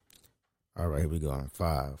All right, here we go.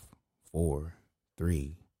 5, 4,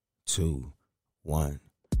 3, 2, 1.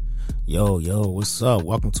 Yo, what's up?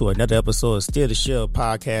 Welcome to another episode of Still the Show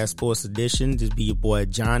Podcast Sports Edition. This be your boy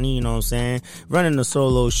Johnny, you know what I'm saying? Running a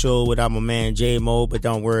solo show without my man J-Mo, but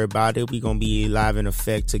don't worry about it. We gonna be live in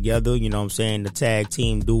effect together, you know what I'm saying? The tag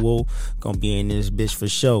team duo gonna be in this bitch for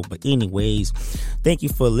sure. But anyways, thank you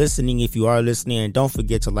for listening. If you are listening, and don't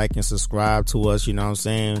forget to like and subscribe to us, you know what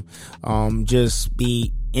I'm saying? Just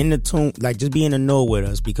be in the tune, like just be in the know with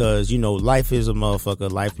us, because you know life is a motherfucker.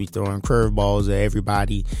 Life be throwing curveballs at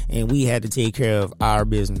everybody, and we had to take care of our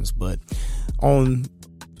business. But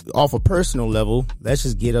off a personal level, let's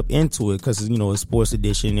just get up into it, because you know it's sports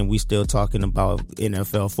edition and we still talking about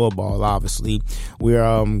NFL football. Obviously,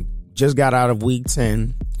 we're just got out of week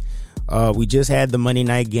 10. We just had the Monday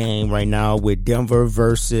night game right now with Denver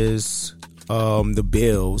versus the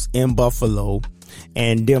Bills in Buffalo.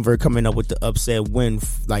 And Denver coming up with the upset win,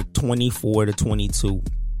 like 24-22.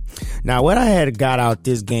 Now, what I had got out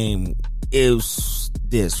this game is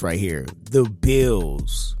this right here. The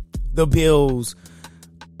Bills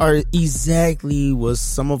are exactly what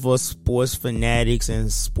some of us sports fanatics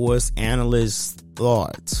and sports analysts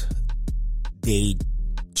thought. They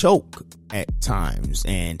choke at times.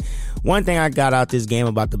 And one thing I got out this game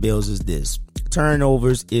about the Bills is this.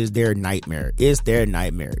 Turnovers is their nightmare. It's their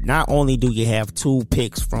nightmare. Not only do you have 2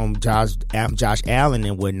 picks from Josh Allen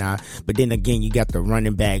and whatnot, but then again, you got the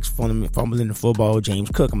running backs fumbling the football. James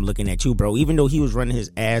Cook, I'm looking at you, bro. Even though he was running his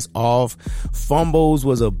ass off, fumbles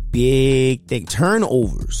was a big thing. The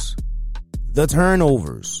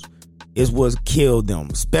turnovers is what killed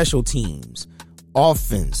them. Special teams,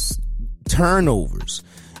 offense, turnovers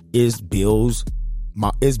is Bills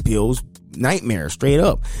nightmare straight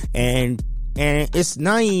up. And it's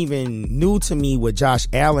not even new to me with Josh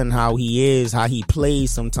Allen, how he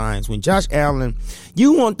plays sometimes. When Josh Allen,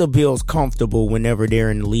 you want the Bills comfortable whenever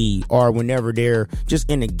they're in the lead or whenever they're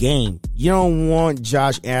just in the game. You don't want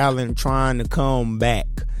Josh Allen trying to come back.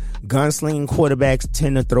 Gunslinging quarterbacks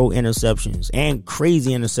tend to throw interceptions, and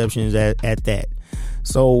crazy interceptions at that.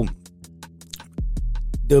 So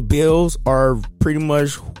the Bills are pretty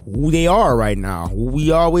much who they are right now.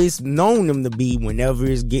 We always known them to be whenever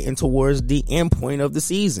it's getting towards the end point of the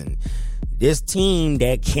season. This team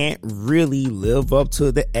that can't really live up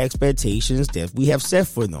to the expectations that we have set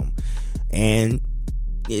for them. And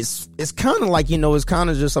it's kind of like, you know, it's kind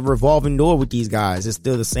of just a revolving door with these guys. It's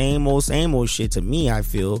still the same old shit to me, I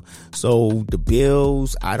feel. So the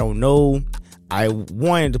Bills, I don't know. I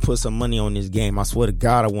wanted to put some money on this game. I swear to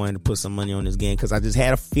God, I wanted to put some money on this game, because I just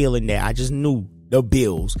had a feeling that I just knew the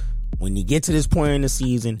Bills, when you get to this point in the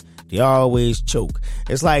season, they always choke.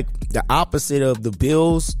 It's like the opposite of the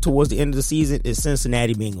Bills towards the end of the season is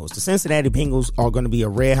Cincinnati Bengals. The Cincinnati Bengals are going to be a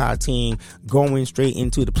red hot team going straight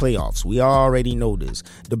into the playoffs. We already know this.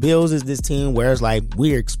 The Bills is this team where it's like,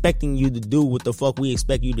 we're expecting you to do what the fuck we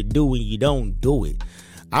expect you to do, and you don't do it.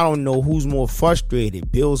 I don't know who's more frustrated,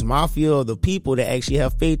 Bills Mafia or the people that actually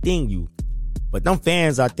have faith in you. But them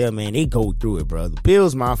fans out there, man, they go through it, bro. The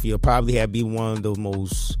Bills Mafia probably have been one of the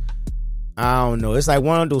most, I don't know, it's like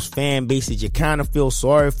one of those fan bases you kind of feel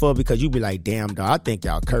sorry for, because you be like, damn, dog, I think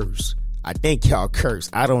y'all curse.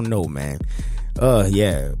 I don't know, man.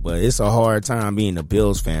 Yeah, but it's a hard time being a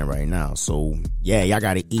Bills fan right now. So, yeah, y'all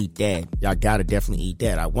got to eat that. Y'all got to definitely eat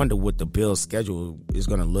that. I wonder what the Bills schedule is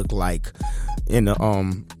going to look like in the, I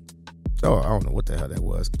don't know what the hell that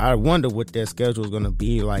was. I wonder what their schedule is going to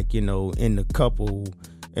be like, you know, in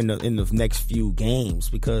the next few games,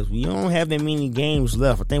 because we don't have that many games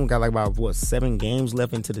left. I think we got like about 7 games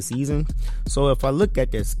left into the season. So if I look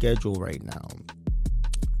at their schedule right now,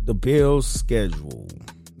 the Bills schedule,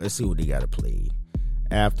 let's see what they got to play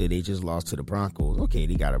after they just lost to the Broncos. Okay,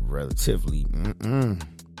 they got a relatively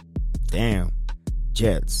damn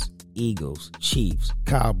Jets, Eagles, Chiefs,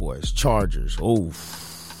 Cowboys, Chargers. Oh.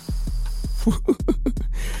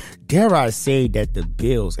 Dare I say that the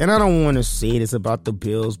Bills, and I don't want to say this about the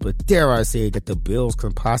Bills, but dare I say that the Bills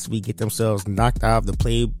can possibly get themselves knocked out of the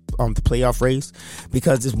playoff race,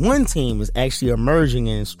 because this one team is actually emerging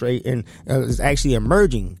and it's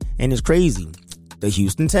crazy. The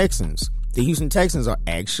Houston Texans. The Houston Texans are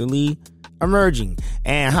actually emerging,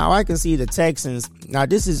 and how I can see the Texans now.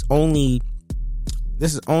 This is only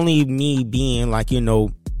me being like, you know,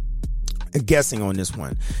 guessing on this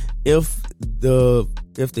one. If the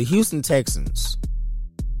Houston Texans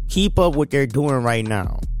keep up what they're doing right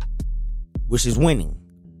now, which is winning,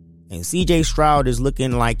 and CJ Stroud is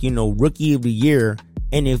looking like, you know, rookie of the year,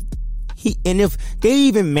 and if they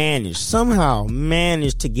even somehow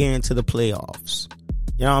manage to get into the playoffs,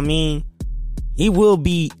 you know what I mean? He will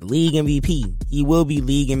be league MVP. He will be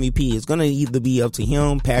league MVP. It's gonna either be up to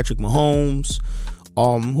him, Patrick Mahomes.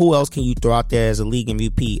 Who else can you throw out there as a league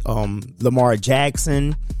MVP? Lamar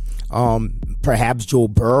Jackson. Perhaps Joe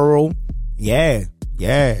Burrow. Yeah.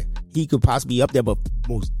 He could possibly be up there, but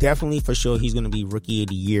most definitely for sure he's going to be rookie of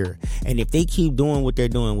the year. And if they keep doing what they're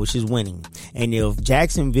doing, which is winning, and if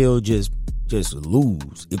Jacksonville just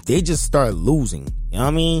lose, if they just start losing, you know what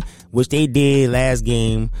I mean? Which they did last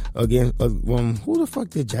game against, who the fuck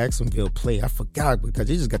did Jacksonville play? I forgot, because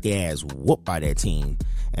they just got their ass whooped by that team.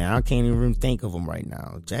 And I can't even think of them right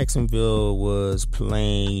now. Jacksonville was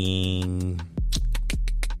playing...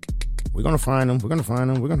 We're going to find them.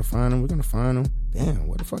 Damn,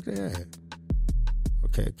 where the fuck they at?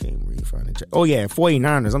 Okay, I can't really find it. Oh, yeah,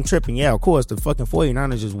 49ers. I'm tripping. Yeah, of course, the fucking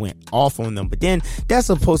 49ers just went off on them. But then, that's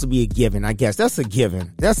supposed to be a given, I guess. That's a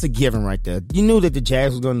given. That's a given right there. You knew that the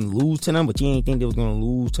Jags was going to lose to them, but you didn't think they was going to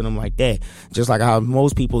lose to them like that. Just like how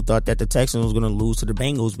most people thought that the Texans was going to lose to the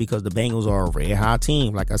Bengals, because the Bengals are a red hot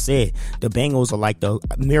team. Like I said, the Bengals are like the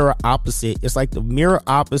mirror opposite. It's like the mirror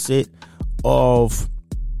opposite of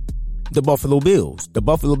the Buffalo Bills. The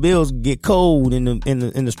Buffalo Bills get cold in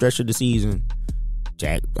the stretch of the season.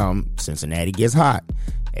 Cincinnati gets hot.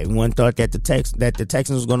 Everyone thought that the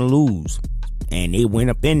Texans was going to lose, and they went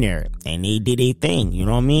up in there and they did a thing. You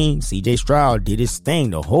know what I mean? CJ Stroud did his thing.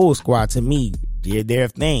 The whole squad, to me, did their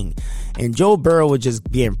thing. And Joe Burrow was just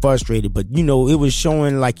being frustrated, but it was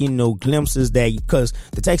showing glimpses that, because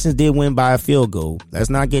the Texans did win by a field goal. Let's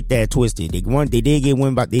not get that twisted. They did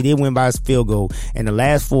win by a field goal. And in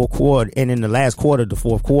the last quarter, the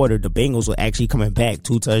fourth quarter, the Bengals were actually coming back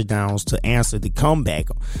 2 touchdowns to answer the comeback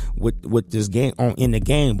with this game in the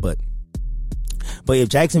game. But if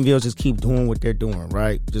Jacksonville just keep doing what they're doing,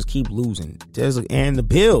 right? Just keep losing. And the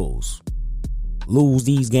Bills lose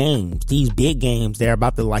these games, these big games. They're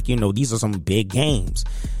about to, these are some big games.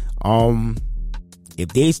 If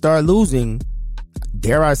they start losing,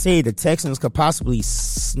 dare I say, the Texans could possibly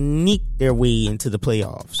sneak their way into the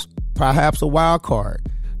playoffs. Perhaps a wild card.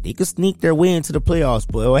 They could sneak their way into the playoffs,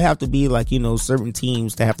 but it would have to be certain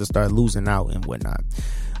teams to have to start losing out and whatnot.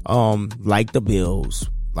 Like the Bills,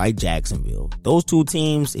 like Jacksonville. Those two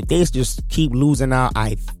teams, if they just keep losing out,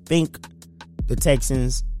 I think the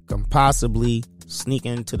Texans can possibly sneak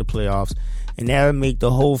into the playoffs, and that would make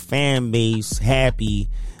the whole fan base happy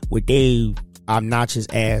with they obnoxious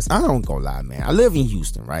ass. I don't gonna lie, man. I live in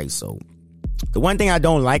Houston, right? So the one thing I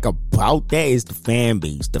don't like about that is the fan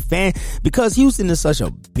base. Because Houston is such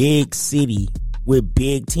a big city with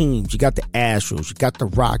big teams. You got the Astros, you got the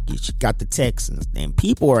Rockets, you got the Texans, and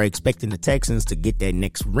people are expecting the Texans to get that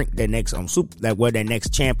next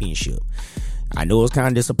championship. I know it's kind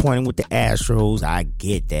of disappointing with the Astros. I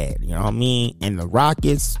get that. You know what I mean? And the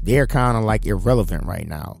Rockets, they're kind of irrelevant right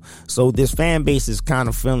now. So this fan base is kind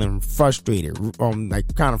of feeling frustrated. Feeling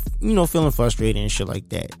frustrated and shit like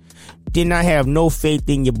that. Did not have no faith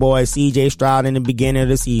in your boy CJ Stroud in the beginning of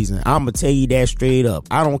the season. I'm going to tell you that straight up.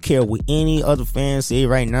 I don't care what any other fans say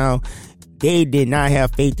right now. They did not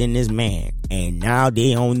have faith in this man. And now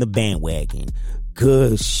they on the bandwagon.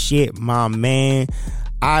 Good shit, my man.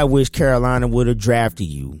 I wish Carolina would have drafted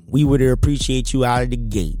you. We would have appreciated you out of the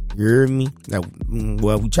gate. You heard me?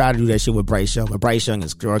 Well, we tried to do that shit with Bryce Young, but Bryce Young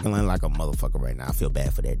is struggling like a motherfucker right now. I feel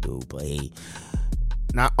bad for that dude, but hey,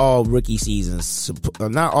 not all rookie seasons are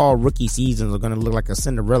going to look like a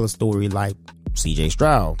Cinderella story like CJ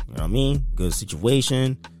Stroud. You know what I mean? Good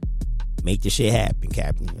situation. Make the shit happen,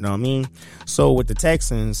 Captain. You know what I mean? So with the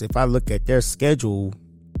Texans, if I look at their schedule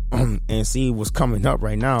and see what's coming up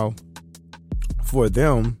right now, for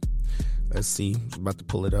them, let's see. I'm about to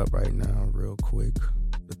pull it up right now real quick.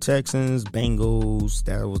 The Texans, Bengals,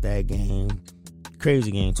 that was that game.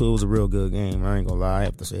 Crazy game, too. It was a real good game. I ain't gonna lie. I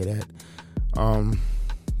have to say that.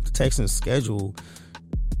 The Texans' schedule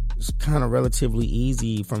is kind of relatively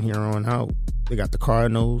easy from here on out. They got the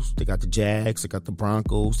Cardinals, they got the Jags, they got the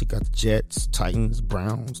Broncos, they got the Jets, Titans,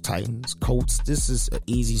 Browns, Colts. This is an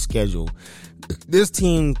easy schedule. This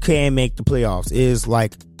team can make the playoffs.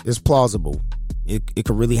 It's plausible. It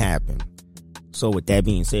could really happen. So with that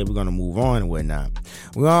being said, we're going to move on and whatnot.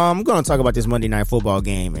 I'm going to talk about this Monday Night Football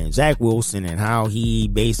game and Zach Wilson and how he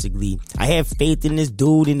basically, I had faith in this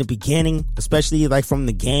dude in the beginning, especially from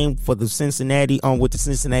the game for the Cincinnati, with the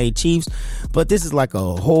Cincinnati Chiefs. But this is like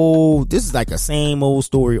a same old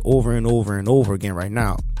story over and over and over again right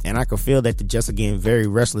now. And I can feel that the Jets are getting very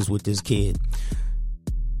restless with this kid.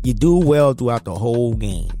 You do well throughout the whole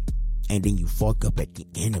game, and then you fuck up at the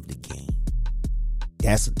end of the game.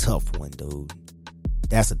 That's a tough one, dude.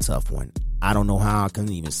 That's a tough one. I don't know how I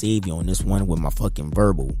can even save you on this one with my fucking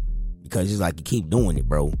verbal, because it's like you keep doing it,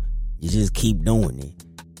 bro. You just keep doing it.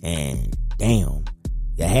 And damn,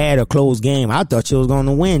 you had a close game. I thought you was going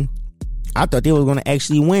to win. I thought they was going to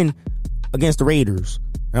actually win against the Raiders.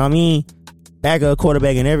 You know what I mean? Backup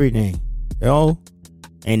quarterback and everything. You know?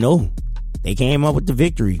 And no, they came up with the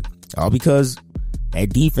victory. All because that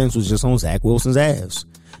defense was just on Zach Wilson's ass.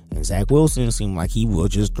 And Zach Wilson seemed like he will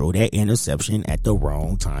just throw that interception at the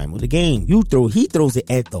wrong time of the game. He throws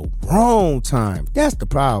it at the wrong time. That's the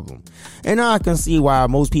problem. And now I can see why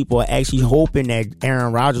most people are actually hoping that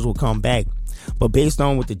Aaron Rodgers will come back. But based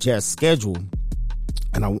on what the Jets schedule,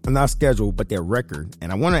 not schedule, but their record,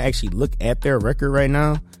 and I want to actually look at their record right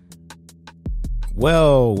now.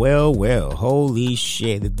 Well, holy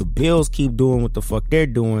shit. If the Bills keep doing what the fuck they're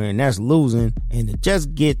doing, and that's losing, and the Jets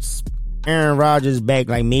gets Aaron Rodgers back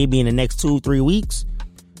like maybe in the next 2-3 weeks,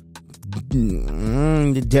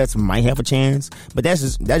 the Jets might have a chance. But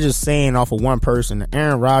that's just saying off of one person.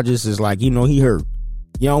 Aaron Rodgers is like, he hurt.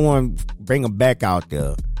 You don't want to bring him back out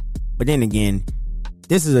there. But then again,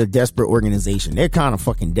 this is a desperate organization. They're kind of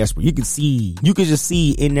fucking desperate. You could just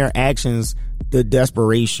see in their actions the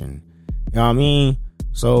desperation. You know what I mean?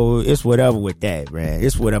 So it's whatever with that, man.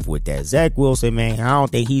 It's whatever with that. Zach Wilson, man, I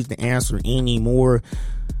don't think he's the answer anymore.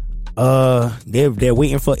 They're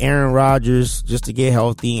waiting for Aaron Rodgers just to get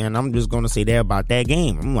healthy, and I'm just gonna say that about that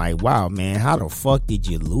game. I'm like, wow, man, how the fuck did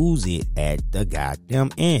you lose it at the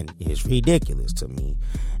goddamn end? It's ridiculous to me.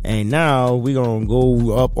 And now we're gonna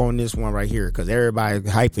go up on this one right here because everybody's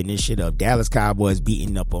hyping this shit up. Dallas Cowboys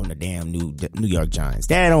beating up on the damn New York Giants.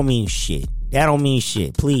 That don't mean shit.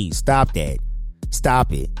 Please stop that.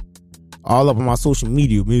 Stop it. All up on my social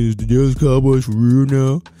media, man, is the Dallas Cowboys for real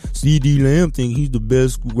now? CD Lamb think he's the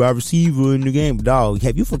best wide receiver in the game. Dog,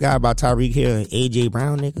 have you forgot about Tyreek Hill and AJ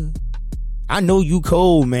Brown, nigga? I know you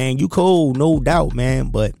cold, man. You cold, no doubt, man.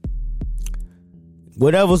 But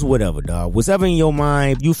whatever's whatever, dog. Whatever in your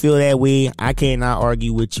mind, if you feel that way, I cannot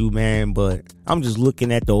argue with you, man. But I'm just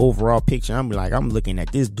looking at the overall picture. I'm looking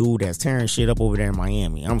at this dude that's tearing shit up over there in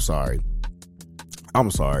Miami. I'm sorry.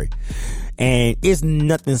 And it's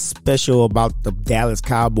nothing special about the Dallas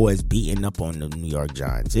Cowboys beating up on the New York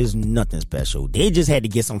Giants. It's nothing special. They just had to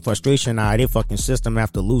get some frustration out of their fucking system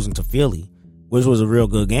after losing to Philly, which was a real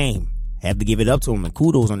good game. Have to give it up to them, and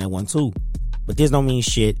kudos on that one too. But this don't mean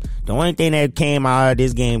shit. The only thing that came out of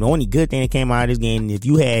this game, the only good thing that came out of this game, if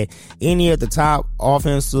you had any of the top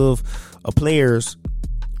offensive players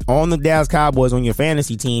on the Dallas Cowboys on your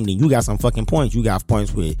fantasy team, then you got some fucking points. You got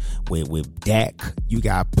points with Dak. You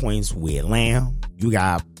got points with Lamb. You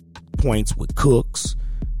got points with Cooks.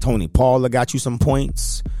 Tony Pollard got you some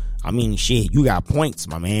points. I mean, shit, you got points,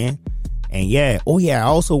 my man. And I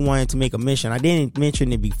also wanted to make a mention. I didn't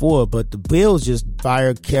mention it before, but the Bills just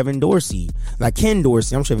fired Ken Dorsey,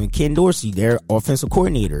 their offensive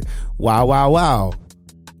coordinator. Wow.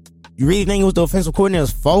 You really think it was the offensive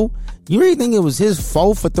coordinator's fault? You really think it was his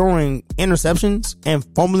fault for throwing interceptions and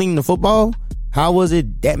fumbling the football? How was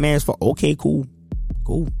it that man's fault? Okay, cool.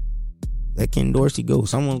 Let Ken Dorsey go.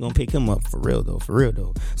 Someone's gonna pick him up for real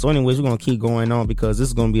though. So anyways, we're gonna keep going on because this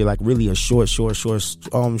is gonna be like really a short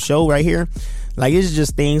show right here. Like, it's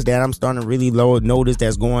just things that I'm starting to really notice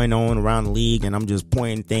that's going on around the league, and I'm just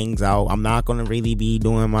pointing things out. I'm not gonna really be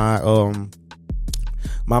doing my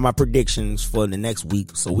my predictions for the next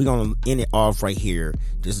week, so we're gonna end it off right here.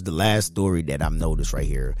 This is the last story that I've noticed right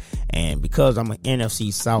here, and because I'm an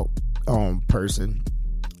NFC South person,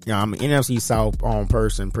 I'm an NFC South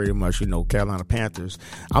person, pretty much, Carolina Panthers.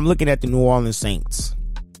 I'm looking at the New Orleans Saints.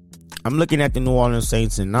 And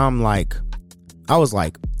I was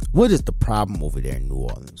like, what is the problem over there in New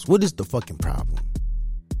Orleans? What is the fucking problem?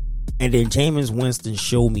 And then Jameis Winston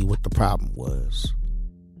showed me what the problem was,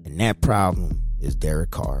 and that problem is Derek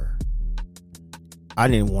Carr. I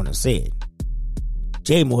didn't want to say it.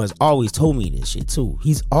 J-Mo has always told me this shit too.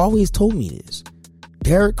 He's always told me this.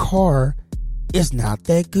 Derek Carr is not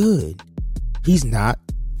that good. He's not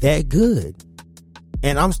that good.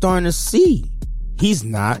 And I'm starting to see he's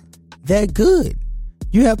not that good.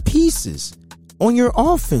 You have pieces on your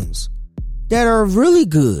offense that are really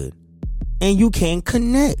good, and you can't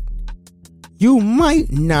connect. You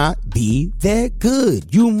might not be that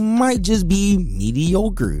good. You might just be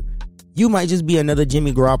mediocre. You might just be another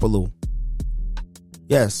Jimmy Garoppolo.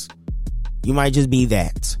 Yes, you might just be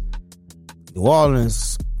that. New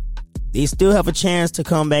Orleans, they still have a chance to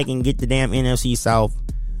come back and get the damn NFC South,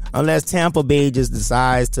 unless Tampa Bay just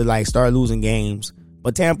decides to start losing games.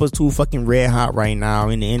 But Tampa's too fucking red hot right now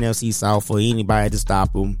in the NFC South for anybody to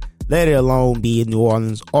stop them, let it alone be New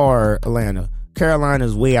Orleans or Atlanta.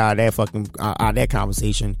 Carolina's way out of that out of that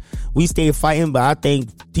conversation. We stay fighting, but I think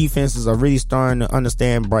defenses are really starting to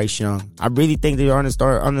understand Bryce Young. I really think they're going to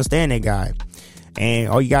start understand that guy. And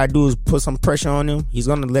all you got to do is put some pressure on him. He's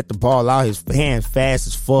going to let the ball out his hands fast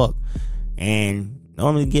as fuck. And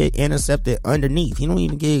normally get intercepted underneath. He don't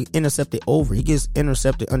even get intercepted over. He gets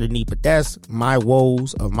intercepted underneath. But that's my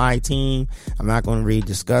woes of my team. I'm not going to really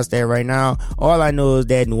discuss that right now. All I know is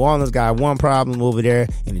that New Orleans got one problem over there,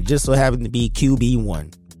 and it just so happened to be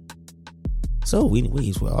QB1. So,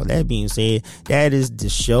 anyways, with all that being said, that is the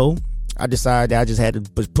show. I decided that I just had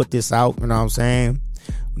to put this out. You know what I'm saying?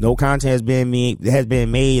 No content has been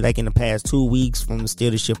made like in the past 2 weeks from the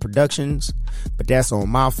Steal the Shit Productions, but that's on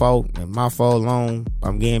my fault and my fault alone.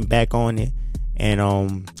 I'm getting back on it, and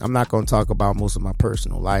I'm not gonna talk about most of my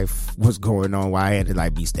personal life, what's going on, why I had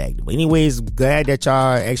to be stagnant. But anyways, glad that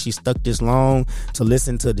y'all actually stuck this long to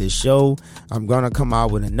listen to this show. I'm gonna come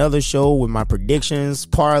out with another show with my predictions,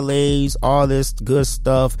 parlays, all this good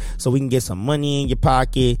stuff, so we can get some money in your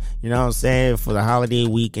pocket. You know what I'm saying, for the holiday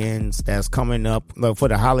weekends that's coming up, for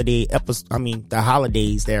the holiday episode. The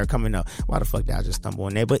holidays that are coming up. Why the fuck did I just stumble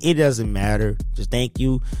on that? But it doesn't matter. Just thank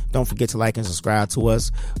you. Don't forget to like and subscribe to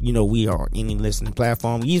us. We are any listening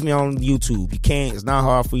platform. Use me on YouTube. You can't. It's not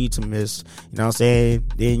hard for you to miss. You know what I'm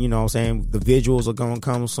saying? Then the visuals are gonna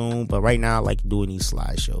come soon. But right now, I like doing these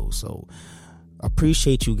slideshows. So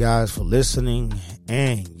appreciate you guys for listening.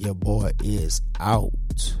 And your boy is out.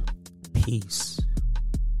 Peace.